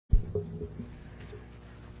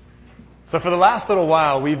So for the last little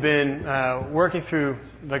while, we've been working through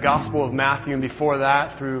the Gospel of Matthew, and before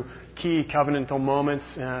that, through key covenantal moments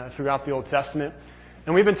throughout the Old Testament.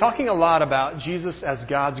 And we've been talking a lot about Jesus as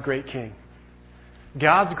God's great King.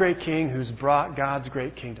 God's great King who's brought God's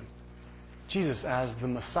great kingdom. Jesus as the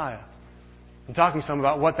Messiah. I'm talking some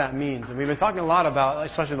about what that means. And we've been talking a lot about,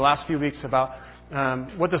 especially the last few weeks, about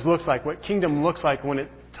what this looks like, what kingdom looks like when it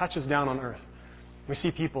touches down on earth. We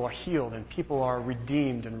see people are healed and people are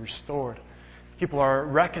redeemed and restored. People are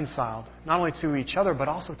reconciled, not only to each other, but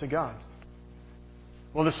also to God.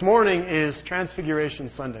 Well, this morning is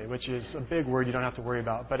Transfiguration Sunday, which is a big word you don't have to worry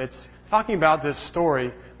about. But it's talking about this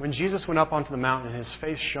story when Jesus went up onto the mountain and his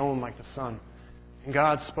face shone like the sun. And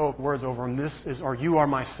God spoke words over him. You are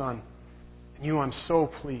my son. And you I'm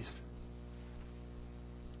so pleased.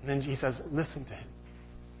 And then he says, listen to him.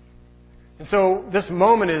 And so this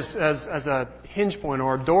moment is as a hinge point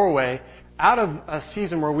or a doorway out of a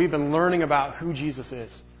season where we've been learning about who Jesus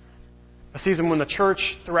is. A season when the church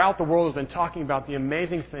throughout the world has been talking about the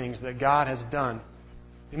amazing things that God has done.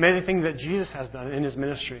 The amazing things that Jesus has done in his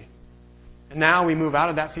ministry. And now we move out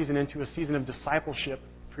of that season into a season of discipleship,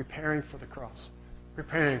 preparing for the cross,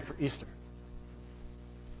 preparing for Easter.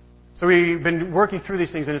 So we've been working through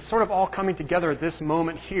these things, and it's sort of all coming together at this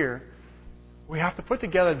moment here. We have to put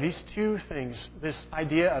together these two things, this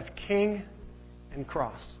idea of king and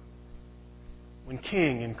cross. When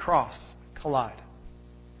king and cross collide,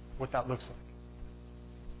 what that looks like.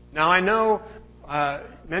 Now, I know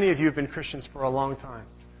many of you have been Christians for a long time.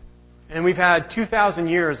 And we've had 2,000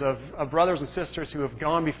 years of brothers and sisters who have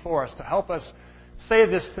gone before us to help us say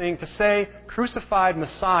this thing, to say crucified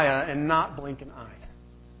Messiah and not blink an eye.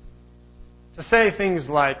 To say things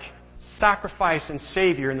like sacrifice and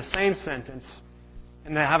Savior in the same sentence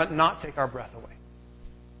and to have it not take our breath away.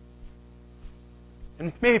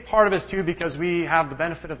 And maybe part of it is, too, because we have the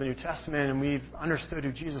benefit of the New Testament and we've understood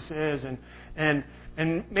who Jesus is. And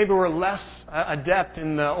maybe we're less adept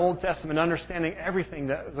in the Old Testament understanding everything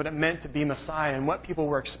that what it meant to be Messiah and what people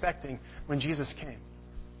were expecting when Jesus came.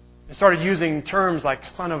 And started using terms like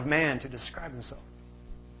Son of Man to describe himself.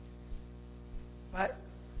 But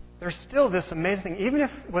there's still this amazing thing, even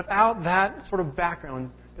if without that sort of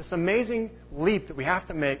background, this amazing leap that we have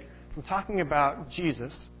to make from talking about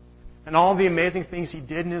Jesus and all the amazing things he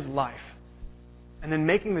did in his life, and then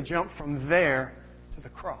making the jump from there to the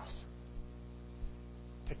cross,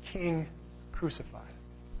 to King crucified.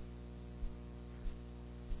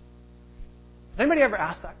 Has anybody ever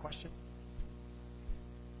asked that question?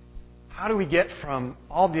 How do we get from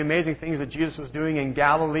all the amazing things that Jesus was doing in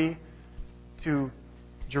Galilee to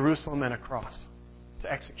Jerusalem and a cross,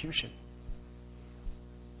 to execution?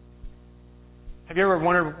 Have you ever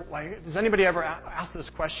wondered, does anybody ever ask this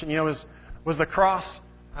question? Was the cross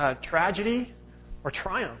tragedy or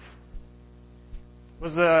triumph?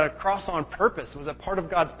 Was the cross on purpose? Was it part of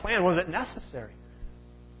God's plan? Was it necessary?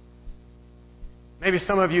 Maybe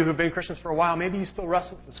some of you who've been Christians for a while, maybe you still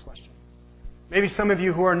wrestle with this question. Maybe some of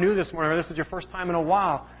you who are new this morning, or this is your first time in a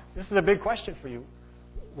while, this is a big question for you.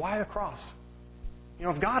 Why a cross?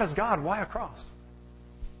 If God is God, why a cross?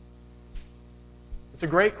 It's a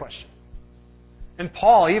great question. And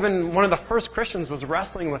Paul, even one of the first Christians, was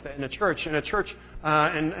wrestling with it in a church in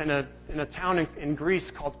a town in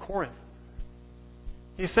Greece called Corinth.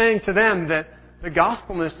 He's saying to them that the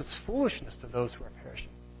gospel message is foolishness to those who are perishing.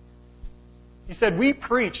 He said, we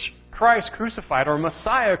preach Christ crucified or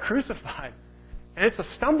Messiah crucified. And it's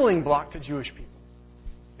a stumbling block to Jewish people.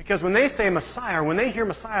 Because when they say Messiah, or when they hear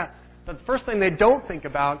Messiah, the first thing they don't think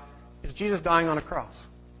about is Jesus dying on a cross.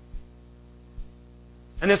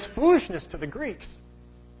 And it's foolishness to the Greeks.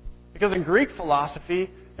 Because in Greek philosophy,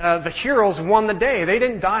 the heroes won the day. They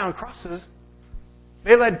didn't die on crosses.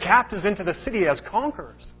 They led captives into the city as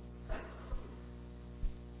conquerors.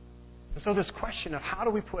 And so this question of how do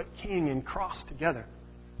we put king and cross together,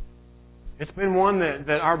 it's been one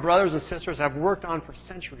that our brothers and sisters have worked on for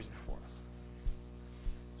centuries before us.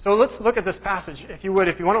 So let's look at this passage. If you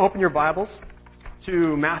want to open your Bibles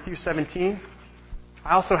to Matthew 17.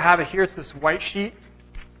 I also have it here. It's this white sheet,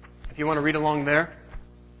 if you want to read along there.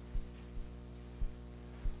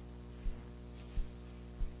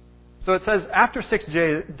 So it says, after 6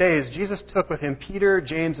 days, Jesus took with him Peter,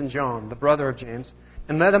 James, and John, the brother of James,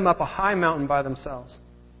 and led them up a high mountain by themselves.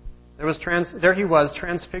 There he was,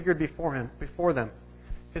 transfigured before them.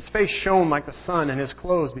 His face shone like the sun, and his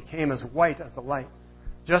clothes became as white as the light.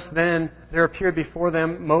 Just then there appeared before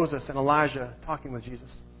them Moses and Elijah talking with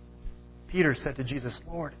Jesus. Peter said to Jesus,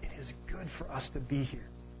 Lord, it is good for us to be here.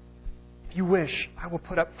 If you wish, I will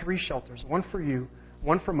put up 3 shelters, one for you,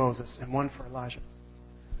 one for Moses, and one for Elijah.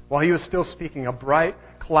 While he was still speaking, a bright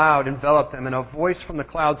cloud enveloped them, and a voice from the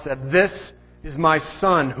cloud said, "This is my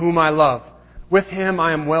Son, whom I love. With him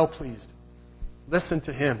I am well pleased. Listen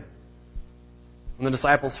to him." When the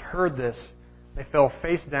disciples heard this, they fell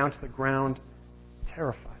face down to the ground,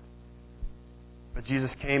 terrified. But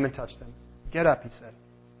Jesus came and touched them. "Get up," he said.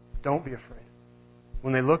 "Don't be afraid."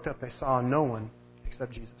 When they looked up, they saw no one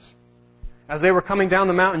except Jesus. As they were coming down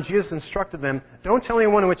the mountain, Jesus instructed them, "Don't tell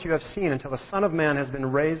anyone what you have seen until the Son of Man has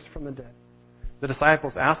been raised from the dead." The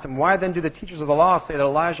disciples asked him, "Why then do the teachers of the law say that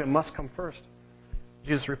Elijah must come first?"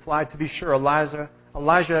 Jesus replied, "To be sure,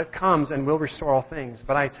 Elijah comes and will restore all things.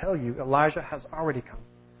 But I tell you, Elijah has already come,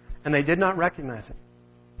 and they did not recognize him,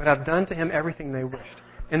 but have done to him everything they wished.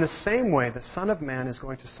 In the same way, the Son of Man is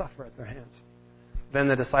going to suffer at their hands." Then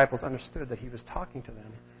the disciples understood that he was talking to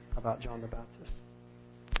them about John the Baptist.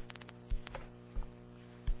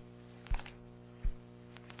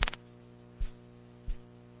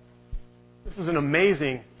 This is an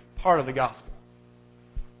amazing part of the gospel.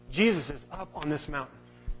 Jesus is up on this mountain.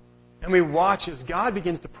 And we watch as God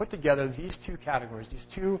begins to put together these two categories, these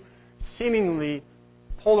two seemingly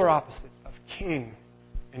polar opposites of king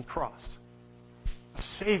and cross, of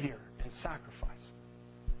Savior and sacrifice.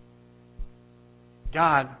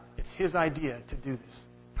 God, it's His idea to do this,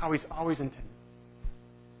 how He's always intended.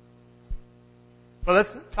 But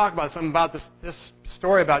let's talk about something about this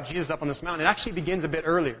story about Jesus up on this mountain. It actually begins a bit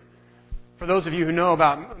earlier. For those of you who know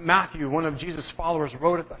about Matthew, one of Jesus' followers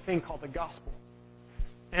wrote a thing called the Gospel.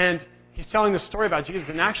 And he's telling the story about Jesus,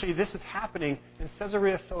 and actually this is happening in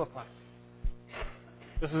Caesarea Philippi.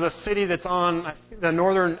 This is a city that's on the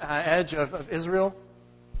northern edge of Israel.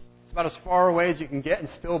 It's about as far away as you can get and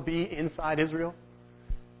still be inside Israel.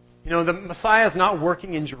 You know, the Messiah is not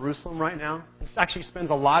working in Jerusalem right now. He actually spends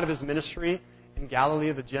a lot of his ministry in Galilee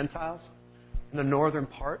of the Gentiles, in the northern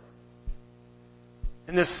part.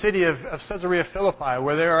 In this city of Caesarea Philippi,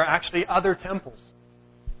 where there are actually other temples.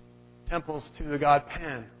 Temples to the god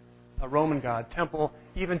Pan, a Roman god. Temple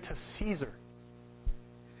even to Caesar.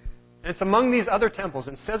 And it's among these other temples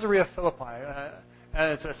in Caesarea Philippi.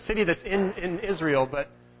 It's a city that's in Israel, but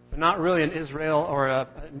not really in Israel or a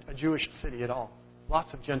Jewish city at all.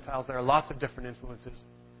 Lots of Gentiles there, lots of different influences.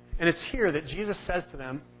 And it's here that Jesus says to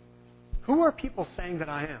them, "Who are people saying that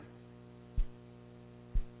I am?"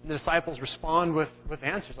 And the disciples respond with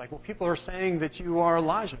answers like, "Well, people are saying that you are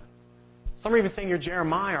Elijah. Some are even saying you're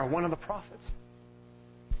Jeremiah or one of the prophets."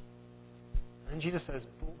 And Jesus says,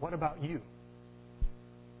 "Well, what about you?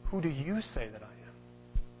 Who do you say that I am?"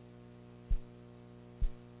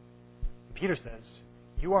 And Peter says,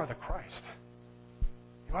 "You are the Christ.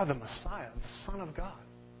 You are the Messiah, the Son of God."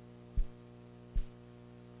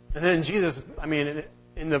 And then Jesus,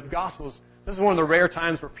 in the Gospels, this is one of the rare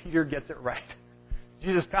times where Peter gets it right.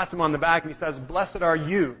 Jesus pats him on the back and he says, "Blessed are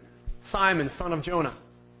you, Simon, son of Jonah,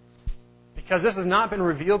 because this has not been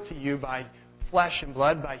revealed to you by flesh and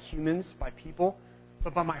blood, by humans, by people,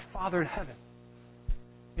 but by my Father in heaven."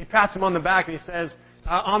 He pats him on the back and he says,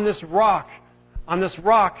 on this rock,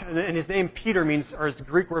 and his name Peter means, or is the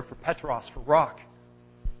Greek word for Petros, for rock.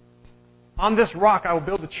 "On this rock I will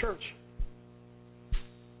build the church."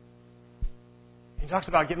 He talks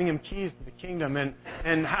about giving him keys to the kingdom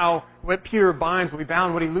and how what Peter binds will be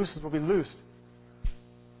bound, what he looses will be loosed.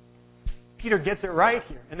 Peter gets it right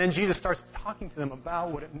here. And then Jesus starts talking to them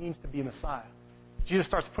about what it means to be a Messiah. Jesus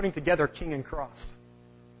starts putting together king and cross.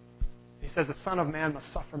 He says the Son of Man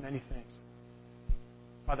must suffer many things.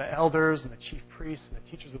 By the elders and the chief priests and the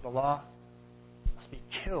teachers of the law, must be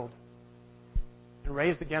killed and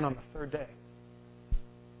raised again on the third day.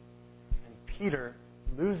 And Peter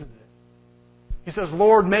loses it. He says,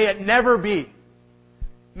 "Lord, may it never be.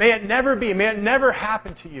 May it never be. May it never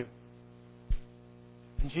happen to you."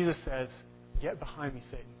 And Jesus says, "Get behind me,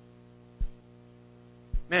 Satan."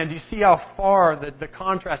 Man, do you see how far the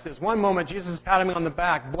contrast is? One moment, Jesus is patting him on the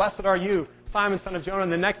back. "Blessed are you, Simon, son of Jonah."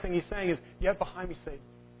 And the next thing he's saying is, "Get behind me, Satan."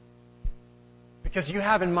 Because you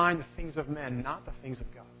have in mind the things of men, not the things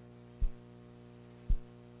of God.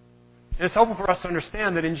 And it's helpful for us to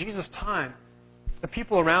understand that in Jesus' time, the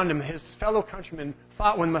people around him, his fellow countrymen,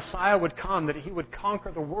 thought when Messiah would come that he would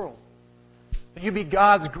conquer the world. That he'd be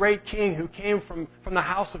God's great king who came from the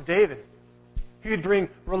house of David. He would bring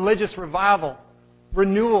religious revival,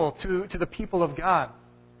 renewal to the people of God.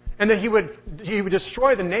 And that he would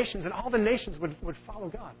destroy the nations and all the nations would follow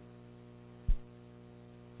God.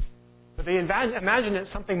 But they imagined it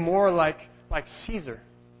something more like Caesar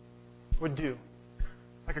would do.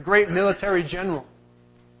 Like a great military general.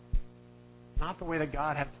 Not the way that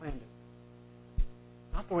God had planned it.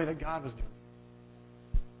 Not the way that God was doing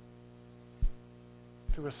it.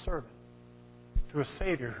 Through a servant. through a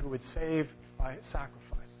Savior who would save by sacrifice.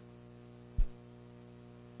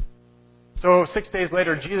 So 6 days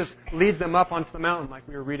later, Jesus leads them up onto the mountain like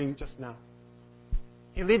we were reading just now.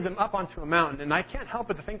 He leads them up onto a mountain. And I can't help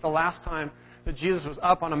but to think the last time that Jesus was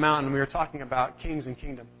up on a mountain, we were talking about kings and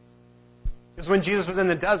kingdom. It was when Jesus was in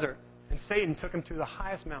the desert and Satan took him to the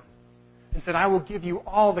highest mountain and said, I will give you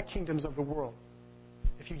all the kingdoms of the world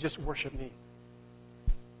if you just worship me.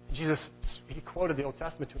 And Jesus, he quoted the Old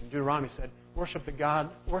Testament to him. Deuteronomy said, worship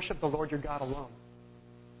the Lord your God alone.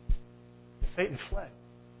 And Satan fled.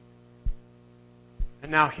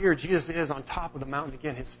 And now here, Jesus is on top of the mountain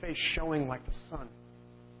again, his face showing like the sun.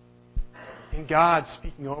 And God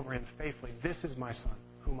speaking over him faithfully, this is my Son,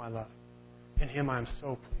 whom I love. In him I am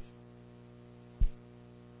so pleased.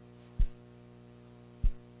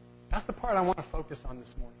 That's the part I want to focus on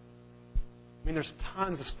this morning. I mean, there's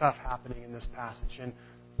tons of stuff happening in this passage. And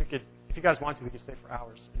we could, if you guys want to, we could stay for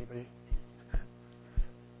hours. Anybody?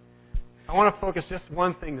 I want to focus just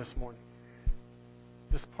one thing this morning.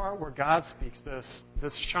 This part where God speaks,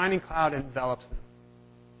 this shining cloud envelops them,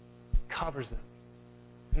 covers them.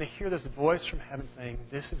 And they hear this voice from heaven saying,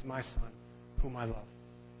 this is my Son, whom I love.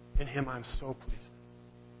 In him I am so pleased.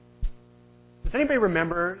 Does anybody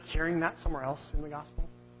remember hearing that somewhere else in the gospel?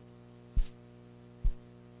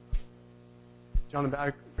 John the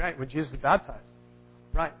Baptist, right, when Jesus is baptized.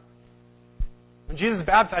 Right. When Jesus is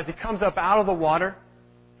baptized, he comes up out of the water.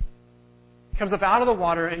 He comes up out of the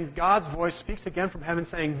water, and God's voice speaks again from heaven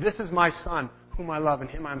saying, this is my Son, whom I love. In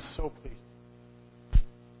him I am so pleased.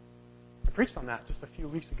 I preached on that just a few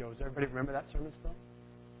weeks ago. Does everybody remember that sermon still?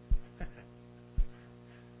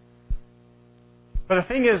 But the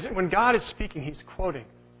thing is, when God is speaking, he's quoting.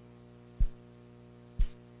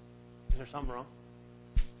 Is there something wrong?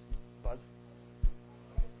 Buzz?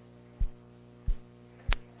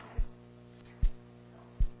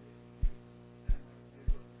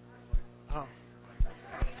 Oh.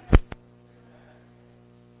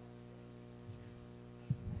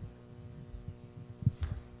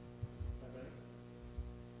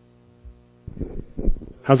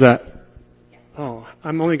 How's that? Oh,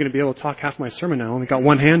 I'm only going to be able to talk half my sermon now. I only got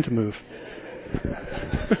one hand to move.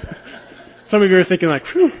 Some of you are thinking like,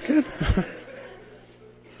 whew, good.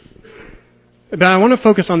 But I want to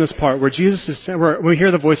focus on this part where Jesus is, where we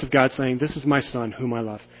hear the voice of God saying, this is my Son, whom I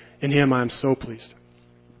love. In him I am so pleased.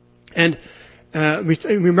 And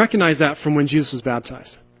we recognize that from when Jesus was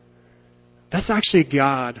baptized. That's actually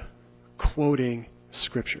God quoting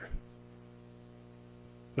Scripture.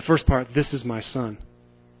 The first part, this is my Son,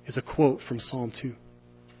 is a quote from Psalm 2.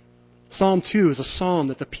 Psalm 2 is a psalm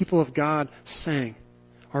that the people of God sang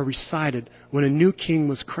or recited when a new king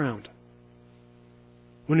was crowned.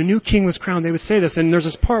 When a new king was crowned, they would say this, and there's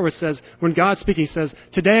this part where it says, when God's speaking, He says,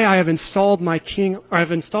 today I have installed my king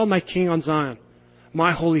on Zion,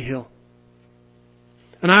 my holy hill.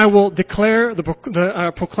 And I will proclaim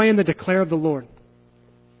the declare of the Lord.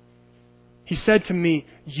 He said to me,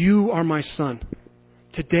 you are my son.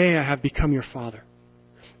 Today I have become your father.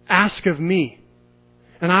 Ask of me,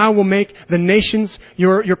 and I will make the nations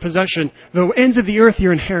your possession, the ends of the earth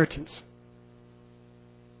your inheritance.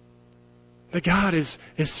 But God is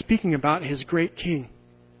speaking about His great king.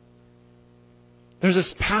 There's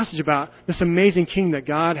this passage about this amazing king that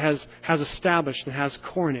God has established and has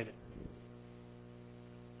coronated.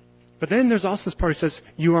 But then there's also this part that says,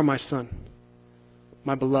 you are my son,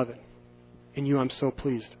 my beloved, in you I'm so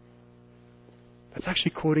pleased. That's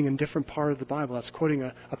actually quoting a different part of the Bible. That's quoting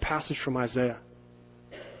a passage from Isaiah.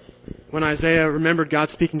 When Isaiah remembered God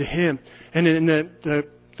speaking to him, and in the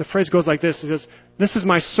phrase goes like this. It says, this is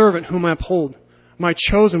my servant whom I uphold, my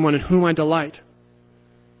chosen one in whom I delight.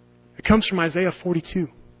 It comes from Isaiah 42.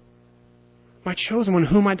 My chosen one in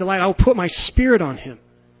whom I delight. I will put my spirit on him,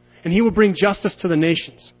 and he will bring justice to the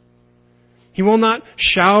nations. He will not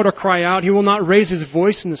shout or cry out. He will not raise his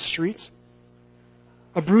voice in the streets.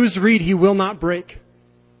 A bruised reed he will not break.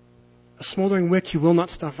 A smoldering wick he will not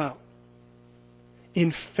snuff out.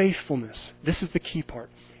 In faithfulness, this is the key part.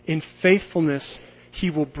 In faithfulness, he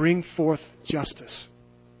will bring forth justice.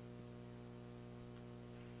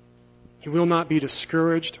 He will not be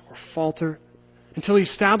discouraged or falter until he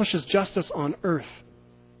establishes justice on earth.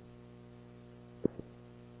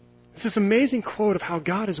 It's this amazing quote of how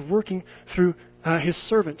God is working through his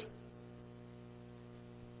servant.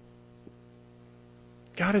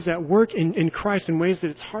 God is at work in Christ in ways that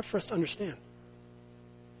it's hard for us to understand.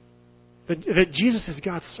 That Jesus is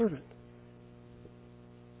God's servant.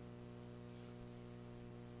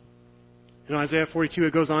 In Isaiah 42,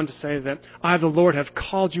 it goes on to say that I, the Lord, have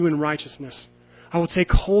called you in righteousness. I will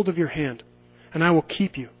take hold of your hand, and I will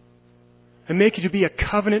keep you, and make you to be a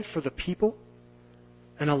covenant for the people,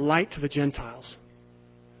 and a light to the Gentiles,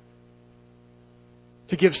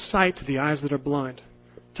 to give sight to the eyes that are blind,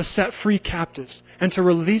 to set free captives, and to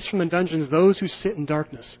release from the dungeons those who sit in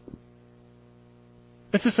darkness.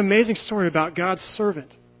 It's this amazing story about God's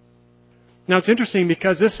servant. Now, it's interesting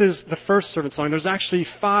because this is the first servant song. There's actually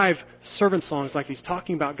 5 servant songs like these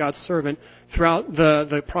talking about God's servant throughout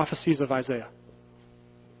the prophecies of Isaiah.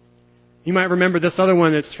 You might remember this other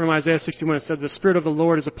one that's from Isaiah 61. It said, "The Spirit of the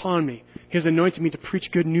Lord is upon me. He has anointed me to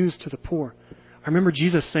preach good news to the poor." I remember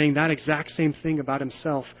Jesus saying that exact same thing about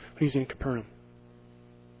himself when he's in Capernaum.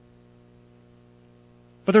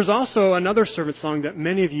 But there's also another servant song that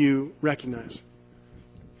many of you recognize.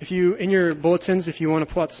 If you, in your bulletins, if you want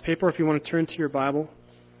to pull out this paper, if you want to turn to your Bible,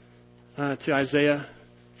 to Isaiah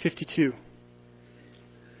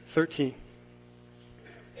 52:13.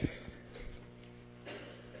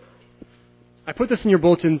 I put this in your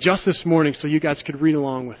bulletin just this morning so you guys could read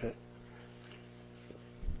along with it.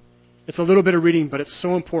 It's a little bit of reading, but it's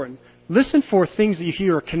so important. Listen for things that you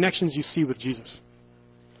hear or connections you see with Jesus.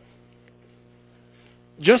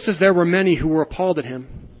 Just as there were many who were appalled at him,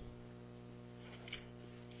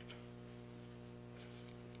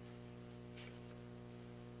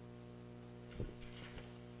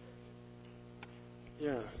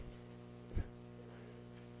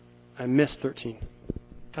 I missed 13.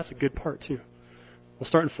 That's a good part, too. We'll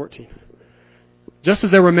start in 14. Just as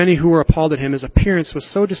there were many who were appalled at him, his appearance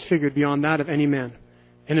was so disfigured beyond that of any man,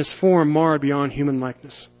 and his form marred beyond human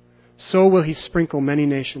likeness. So will he sprinkle many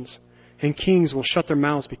nations, and kings will shut their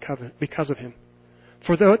mouths because of him.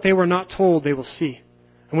 For what they were not told, they will see,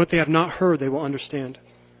 and what they have not heard, they will understand.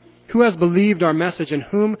 Who has believed our message, and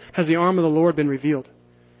whom has the arm of the Lord been revealed?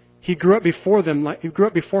 He grew up before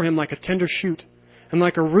him like a tender shoot, and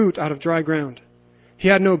like a root out of dry ground. He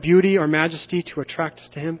had no beauty or majesty to attract us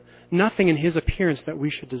to him, nothing in his appearance that we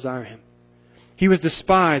should desire him. He was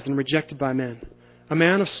despised and rejected by men, a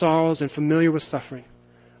man of sorrows and familiar with suffering,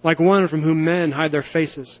 like one from whom men hide their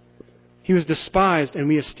faces. He was despised, and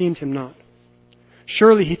we esteemed him not.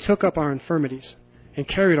 Surely he took up our infirmities and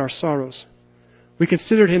carried our sorrows. We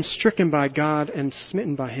considered him stricken by God and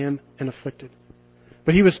smitten by him and afflicted.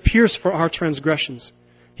 But he was pierced for our transgressions.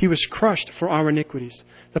 He was crushed for our iniquities.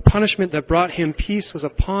 The punishment that brought him peace was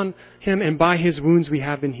upon him, and by his wounds we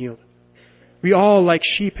have been healed. We all, like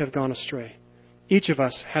sheep, have gone astray. Each of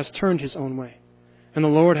us has turned his own way, and the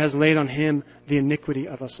Lord has laid on him the iniquity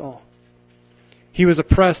of us all. He was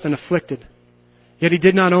oppressed and afflicted, yet he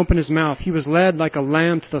did not open his mouth. He was led like a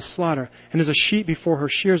lamb to the slaughter, and as a sheep before her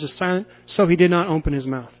shears is silent, so he did not open his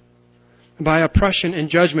mouth. By oppression and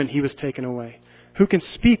judgment he was taken away. Who can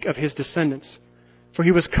speak of his descendants? For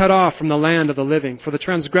he was cut off from the land of the living. For the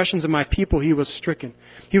transgressions of my people he was stricken.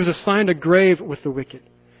 He was assigned a grave with the wicked,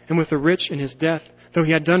 and with the rich in his death, though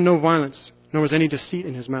he had done no violence, nor was any deceit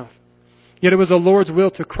in his mouth. Yet it was the Lord's will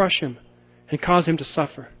to crush him and cause him to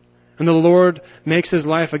suffer. And the Lord makes his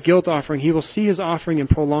life a guilt offering. He will see his offering and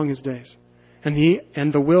prolong his days.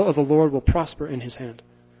 And the will of the Lord will prosper in his hand.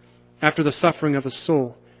 After the suffering of his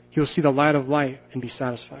soul, he will see the light of life and be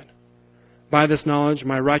satisfied. By this knowledge,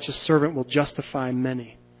 my righteous servant will justify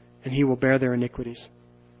many, and he will bear their iniquities.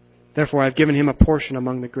 Therefore, I have given him a portion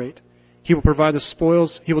among the great. He will divide the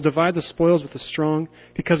spoils with the strong,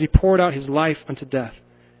 because he poured out his life unto death,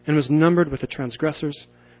 and was numbered with the transgressors.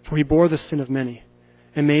 For he bore the sin of many,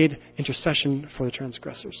 and made intercession for the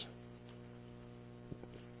transgressors.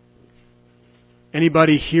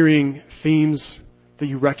 Anybody hearing themes that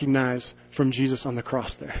you recognize from Jesus on the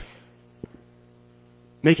cross there?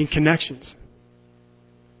 Making connections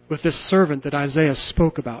with this servant that Isaiah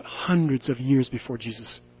spoke about hundreds of years before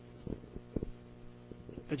Jesus.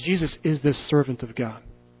 That Jesus is this servant of God.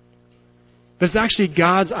 That it's actually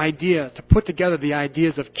God's idea to put together the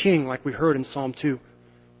ideas of king, like we heard in Psalm 2.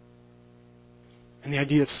 And the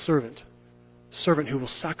idea of servant. Servant who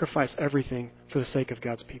will sacrifice everything for the sake of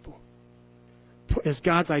God's people. It's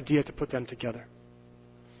God's idea to put them together.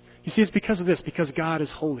 You see, it's because of this, because God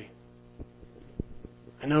is holy.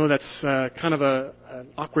 I know that's kind of an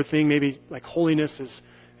awkward thing. Maybe like holiness is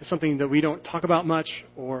something that we don't talk about much.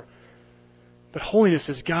 But holiness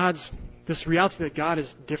is this reality that God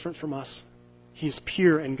is different from us. He's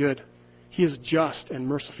pure and good. He is just and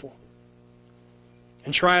merciful.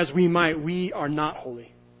 And try as we might, we are not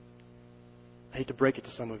holy. I hate to break it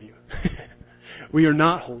to some of you. We are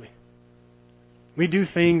not holy. We do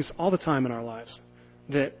things all the time in our lives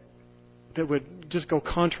that would just go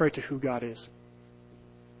contrary to who God is.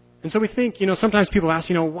 And so we think, sometimes people ask,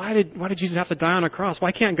 why did Jesus have to die on a cross?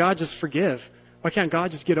 Why can't God just forgive? Why can't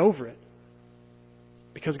God just get over it?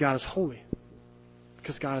 Because God is holy.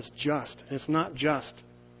 Because God is just. And it's not just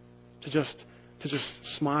to just to just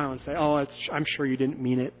smile and say, I'm sure you didn't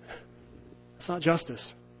mean it. It's not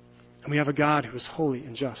justice. And we have a God who is holy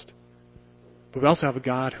and just. But we also have a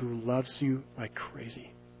God who loves you like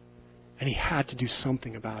crazy. And he had to do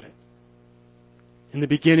something about it. In the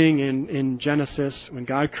beginning, in Genesis, when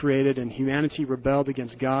God created and humanity rebelled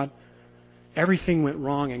against God, everything went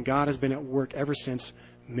wrong, and God has been at work ever since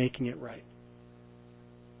making it right.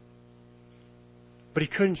 But he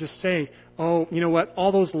couldn't just say, you know what,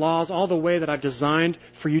 all those laws, all the way that I've designed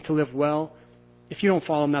for you to live well, if you don't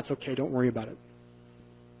follow them, that's okay, don't worry about it.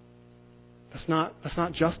 That's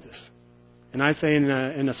not justice. And I'd say in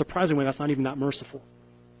a surprising way, that's not even that merciful.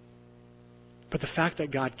 But the fact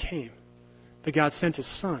that God came, that God sent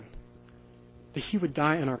his Son, that he would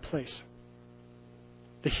die in our place,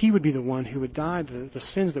 that he would be the one who would die, the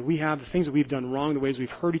sins that we have, the things that we've done wrong, the ways we've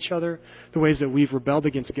hurt each other, the ways that we've rebelled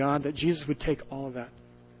against God, that Jesus would take all of that.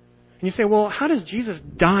 And you say, well, how does Jesus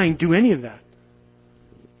dying do any of that?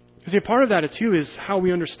 Because a part of that, too, is how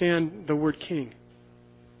we understand the word king.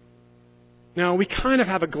 Now, we kind of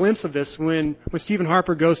have a glimpse of this when Stephen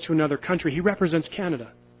Harper goes to another country. He represents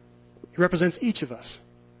Canada. He represents each of us.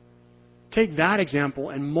 Take that example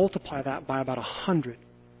and multiply that by about 100.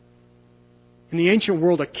 In the ancient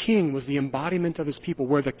world, a king was the embodiment of his people.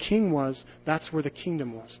 Where the king was, that's where the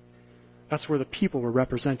kingdom was. That's where the people were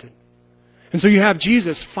represented. And so you have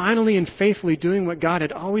Jesus finally and faithfully doing what God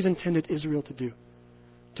had always intended Israel to do,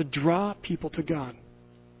 to draw people to God.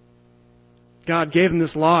 God gave them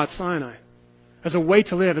this law at Sinai as a way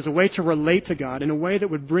to live, as a way to relate to God, in a way that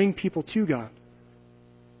would bring people to God.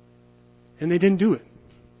 And they didn't do it.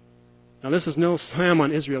 Now, this is no slam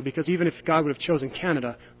on Israel, because even if God would have chosen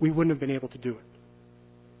Canada, we wouldn't have been able to do it.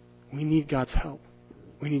 We need God's help.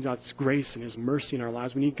 We need God's grace and his mercy in our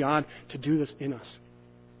lives. We need God to do this in us.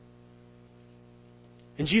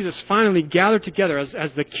 And Jesus finally gathered together as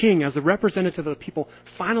the king, as the representative of the people,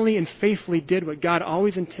 finally and faithfully did what God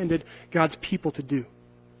always intended God's people to do.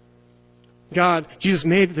 Jesus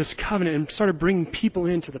made this covenant and started bringing people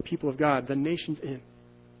into the people of God, the nations in.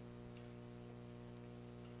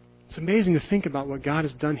 It's amazing to think about what God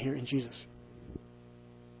has done here in Jesus.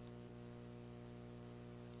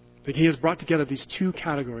 That he has brought together these two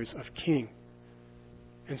categories of king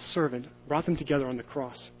and servant, brought them together on the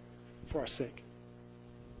cross for our sake.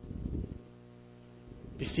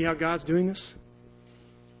 Do you see how God's doing this?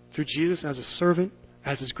 Through Jesus as a servant,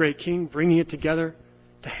 as his great king, bringing it together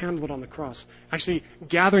to handle it on the cross. Actually,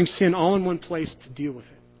 gathering sin all in one place to deal with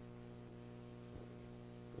it.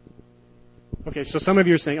 Okay, so some of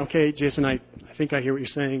you are saying, okay, Jason, I think I hear what you're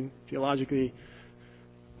saying theologically,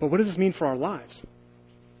 but what does this mean for our lives?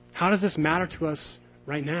 How does this matter to us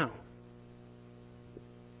right now?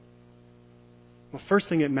 Well, first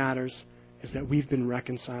thing it matters is that we've been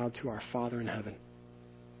reconciled to our Father in heaven.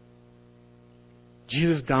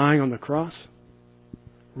 Jesus dying on the cross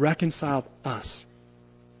reconciled us.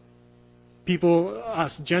 People,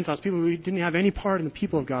 us Gentiles, people who didn't have any part in the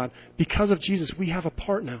people of God. Because of Jesus, we have a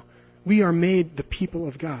part now. We are made the people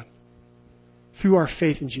of God through our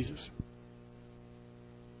faith in Jesus.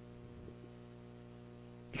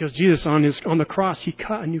 Because Jesus, on the cross, he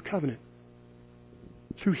cut a new covenant.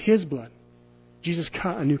 Through his blood, Jesus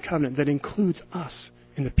cut a new covenant that includes us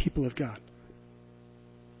in the people of God.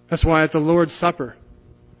 That's why at the Lord's Supper,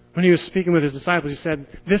 when he was speaking with his disciples, he said,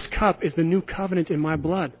 "This cup is the new covenant in my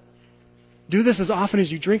blood. Do this as often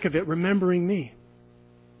as you drink of it, remembering me."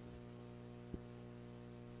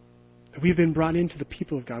 We've been brought into the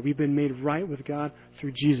people of God. We've been made right with God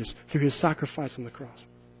through Jesus, through his sacrifice on the cross.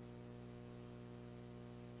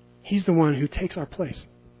 He's the one who takes our place,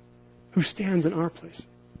 who stands in our place,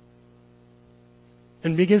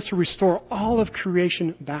 and begins to restore all of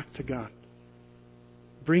creation back to God,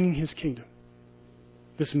 bringing his kingdom.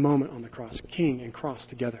 This moment on the cross, king and cross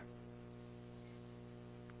together.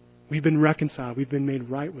 We've been reconciled. We've been made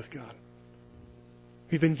right with God.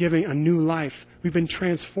 We've been given a new life. We've been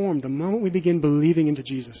transformed the moment we begin believing into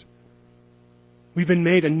Jesus. We've been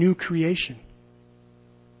made a new creation.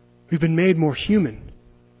 We've been made more human.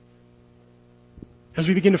 As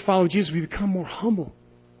we begin to follow Jesus, we become more humble,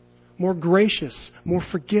 more gracious, more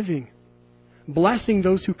forgiving, blessing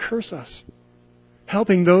those who curse us,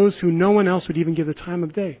 helping those who no one else would even give the time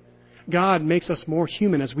of day. God makes us more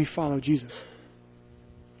human as we follow Jesus.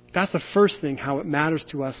 That's the first thing, how it matters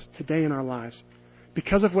to us today in our lives.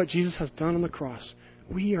 Because of what Jesus has done on the cross,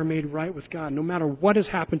 we are made right with God. No matter what has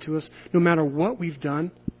happened to us, no matter what we've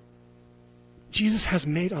done, Jesus has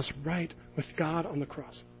made us right with God on the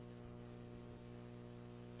cross.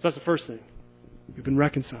 So that's the first thing. We've been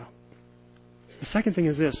reconciled. The second thing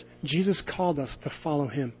is this: Jesus called us to follow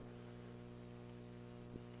him.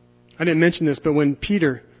 I didn't mention this, but when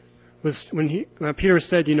Peter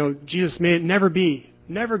said, Jesus, may it never be.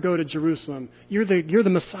 Never go to Jerusalem. You're the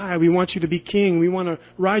Messiah. We want you to be king. We want to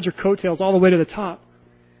ride your coattails all the way to the top.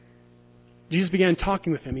 Jesus began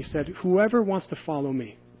talking with him. He said, whoever wants to follow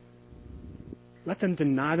me, let them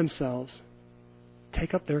deny themselves,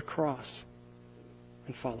 take up their cross,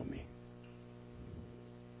 and follow me.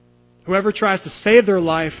 Whoever tries to save their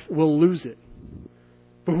life will lose it.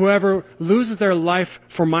 But whoever loses their life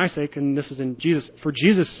for my sake, and this is for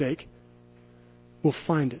Jesus' sake, will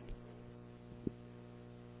find it.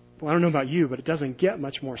 Well, I don't know about you, but it doesn't get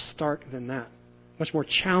much more stark than that, much more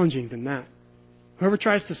challenging than that. Whoever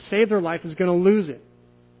tries to save their life is going to lose it.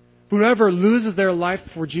 Whoever loses their life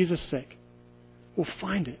for Jesus' sake will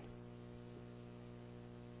find it.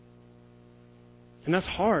 And that's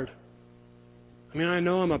hard. I mean, I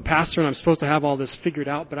know I'm a pastor and I'm supposed to have all this figured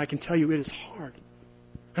out, but I can tell you it is hard.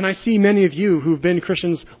 And I see many of you who've been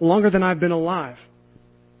Christians longer than I've been alive.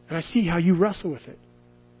 And I see how you wrestle with it.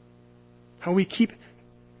 How we keep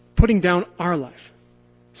putting down our life,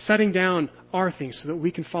 setting down our things so that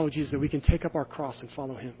we can follow Jesus, that we can take up our cross and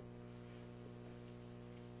follow Him.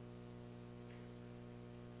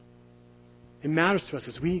 It matters to us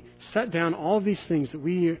as we set down all of these things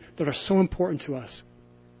that are so important to us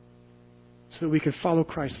so that we can follow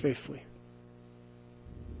Christ faithfully.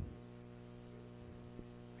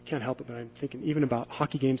 I can't help it, but I'm thinking even about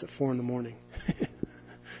hockey games at 4 a.m.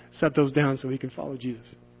 Set those down so we can follow Jesus.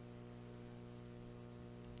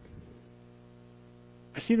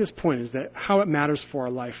 I see this point is that how it matters for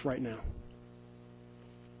our life right now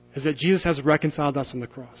is that Jesus has reconciled us on the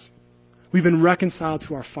cross. We've been reconciled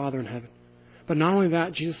to our Father in heaven. But not only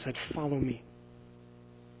that, Jesus said, follow me.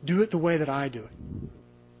 Do it the way that I do it.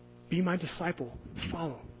 Be my disciple.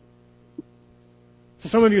 Follow. So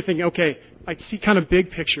some of you are thinking, okay, I see kind of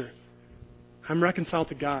big picture. I'm reconciled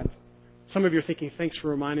to God. Some of you are thinking, thanks for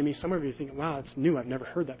reminding me. Some of you are thinking, wow, it's new. I've never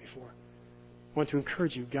heard that before. I want to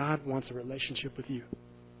encourage you. God wants a relationship with you.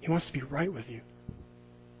 He wants to be right with you.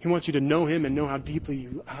 He wants you to know Him and know how deeply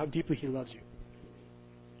He loves you.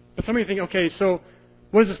 But some of you think, okay, so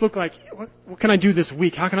what does this look like? What can I do this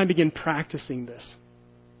week? How can I begin practicing this?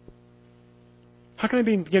 How can I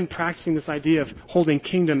begin practicing this idea of holding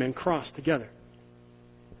kingdom and cross together?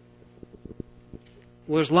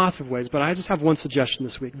 Well, there's lots of ways, but I just have one suggestion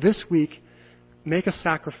this week. This week, make a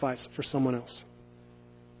sacrifice for someone else.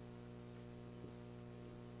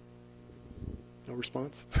 No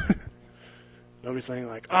response? Nobody's saying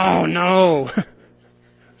like, oh no!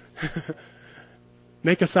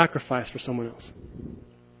 Make a sacrifice for someone else.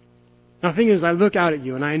 Now the thing is, I look out at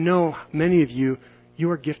you and I know many of you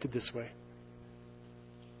are gifted this way.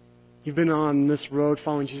 You've been on this road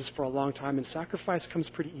following Jesus for a long time and sacrifice comes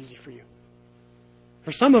pretty easy for you.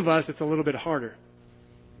 For some of us, it's a little bit harder.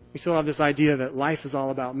 We still have this idea that life is all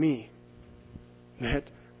about me. That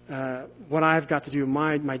what I've got to do,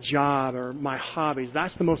 my job or my hobbies,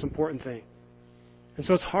 that's the most important thing. And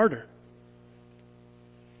so it's harder.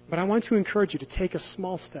 But I want to encourage you to take a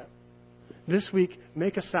small step. This week,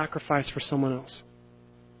 make a sacrifice for someone else.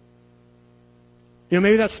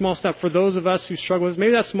 Maybe that small step, for those of us who struggle with this,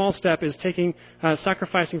 maybe that small step is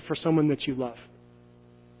sacrificing for someone that you love.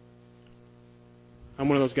 I'm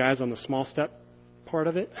one of those guys on the small step part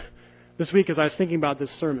of it. This week, as I was thinking about this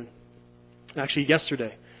sermon, actually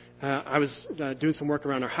yesterday, I was doing some work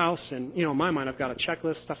around our house, and in my mind, I've got a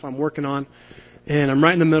checklist, stuff I'm working on, and I'm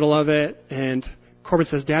right in the middle of it, and Corbin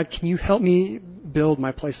says, Dad, can you help me build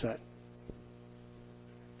my playset?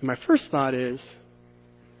 And my first thought is,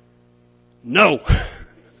 no.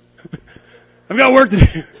 I've got work to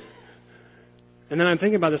do. And then I'm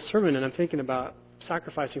thinking about this sermon, and I'm thinking about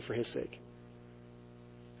sacrificing for His sake.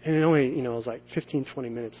 And it only, it was like 15, 20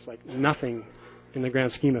 minutes, like nothing in the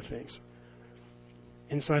grand scheme of things.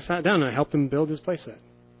 And so I sat down and I helped him build his playset.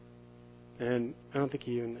 And I don't think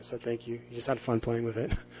he even said thank you. He just had fun playing with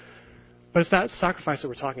it. But it's that sacrifice that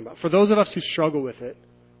we're talking about. For those of us who struggle with it,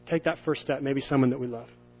 take that first step, maybe someone that we love.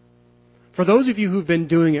 For those of you who've been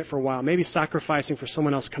doing it for a while, maybe sacrificing for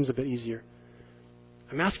someone else comes a bit easier.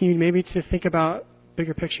 I'm asking you maybe to think about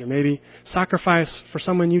bigger picture. Maybe sacrifice for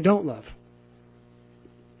someone you don't love.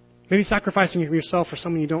 Maybe sacrificing yourself for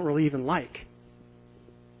someone you don't really even like.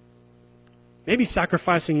 Maybe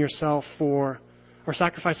sacrificing yourself or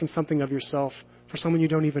sacrificing something of yourself for someone you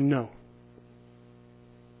don't even know.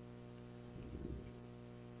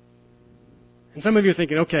 And some of you are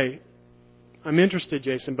thinking, okay, I'm interested,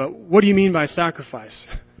 Jason, but what do you mean by sacrifice?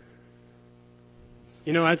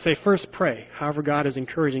 I'd say first pray, however God is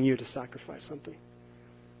encouraging you to sacrifice something.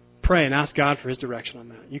 Pray and ask God for His direction on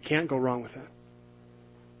that. You can't go wrong with that.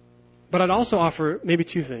 But I'd also offer maybe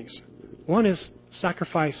two things. One is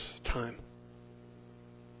sacrifice time.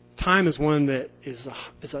 Time is one that is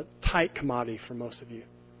a tight commodity for most of you,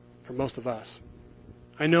 for most of us.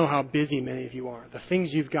 I know how busy many of you are. The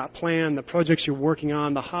things you've got planned, the projects you're working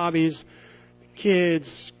on, the hobbies,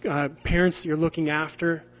 kids, parents that you're looking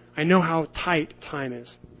after. I know how tight time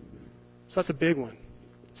is. So that's a big one.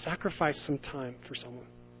 Sacrifice some time for someone.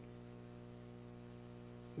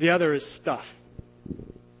 The other is stuff.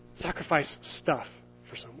 Sacrifice stuff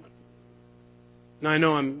for someone. Now I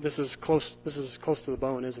know this is close to the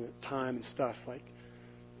bone, isn't it? Time and stuff, like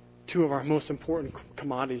two of our most important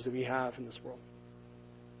commodities that we have in this world.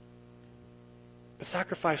 But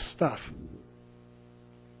sacrifice stuff.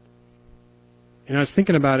 I was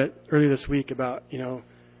thinking about it earlier this week about,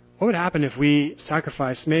 what would happen if we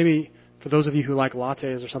sacrificed, maybe for those of you who like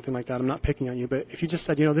lattes or something like that, I'm not picking on you, but if you just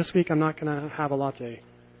said, this week I'm not going to have a latte.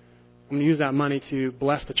 I'm going to use that money to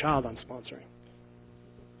bless the child I'm sponsoring,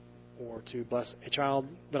 or to bless a child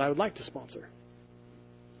that I would like to sponsor.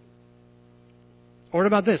 Or what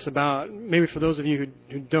about this? About maybe for those of you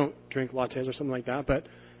who don't drink lattes or something like that, but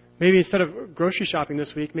maybe instead of grocery shopping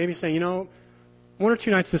this week, maybe saying, 1 or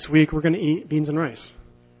 2 nights this week we're going to eat beans and rice,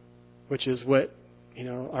 which is what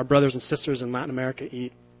our brothers and sisters in Latin America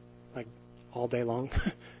eat like all day long,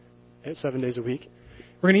 7 days a week.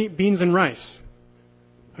 We're going to eat beans and rice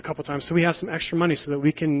a couple times, so we have some extra money so that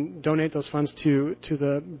we can donate those funds to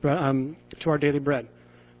our daily bread,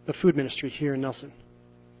 the food ministry here in Nelson.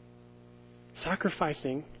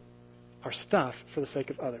 Sacrificing our stuff for the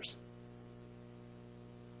sake of others.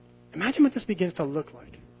 Imagine what this begins to look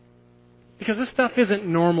like. Because this stuff isn't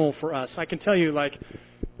normal for us. I can tell you,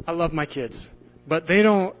 I love my kids, but they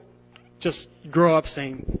don't just grow up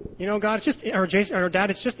saying, God, it's just, or Jason, or Dad,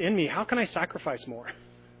 it's just in me. How can I sacrifice more?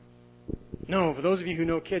 No, for those of you who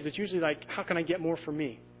know kids, it's usually how can I get more for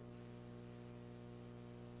me?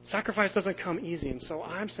 Sacrifice doesn't come easy. And so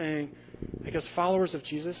I'm saying, as followers of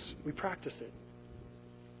Jesus, we practice it.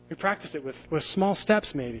 We practice it with small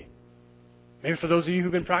steps, maybe. Maybe for those of you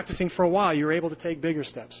who've been practicing for a while, you're able to take bigger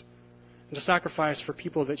steps. And to sacrifice for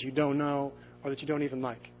people that you don't know or that you don't even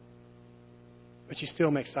like. But you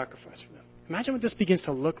still make sacrifice for them. Imagine what this begins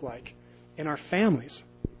to look like in our families,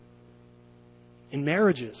 in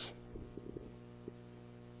marriages,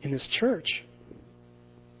 in this church,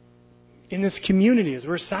 in this community, as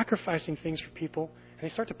we're sacrificing things for people, and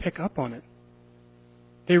they start to pick up on it.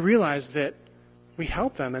 They realize that we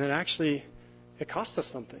help them, and it costs us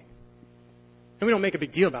something. And we don't make a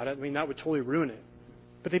big deal about it. That would totally ruin it.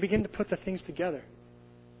 But they begin to put the things together.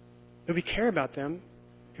 That we care about them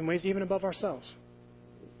in ways even above ourselves.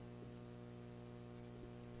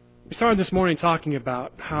 We started this morning talking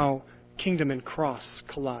about how kingdom and cross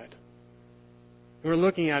collide. We're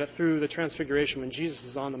looking at it through the transfiguration when Jesus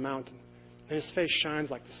is on the mountain and his face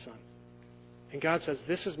shines like the sun. And God says,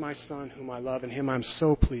 "This is my son whom I love, and him I'm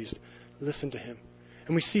so pleased. Listen to him."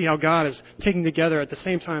 And we see how God is taking together at the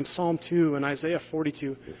same time Psalm 2 and Isaiah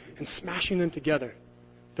 42 and smashing them together.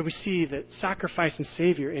 That we see that sacrifice and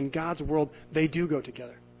Savior in God's world, they do go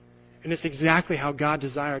together. And it's exactly how God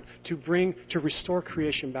desired to restore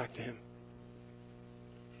creation back to him.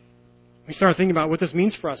 We started thinking about what this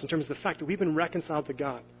means for us in terms of the fact that we've been reconciled to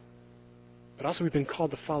God. But also we've been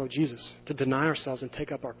called to follow Jesus, to deny ourselves and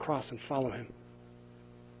take up our cross and follow him.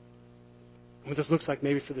 And what this looks like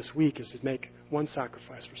maybe for this week is to make one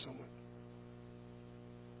sacrifice for someone.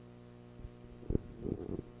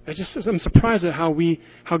 I'm surprised at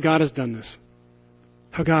how God has done this.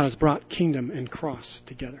 How God has brought kingdom and cross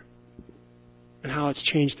together. And how it's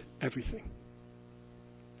changed everything.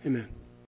 Amen.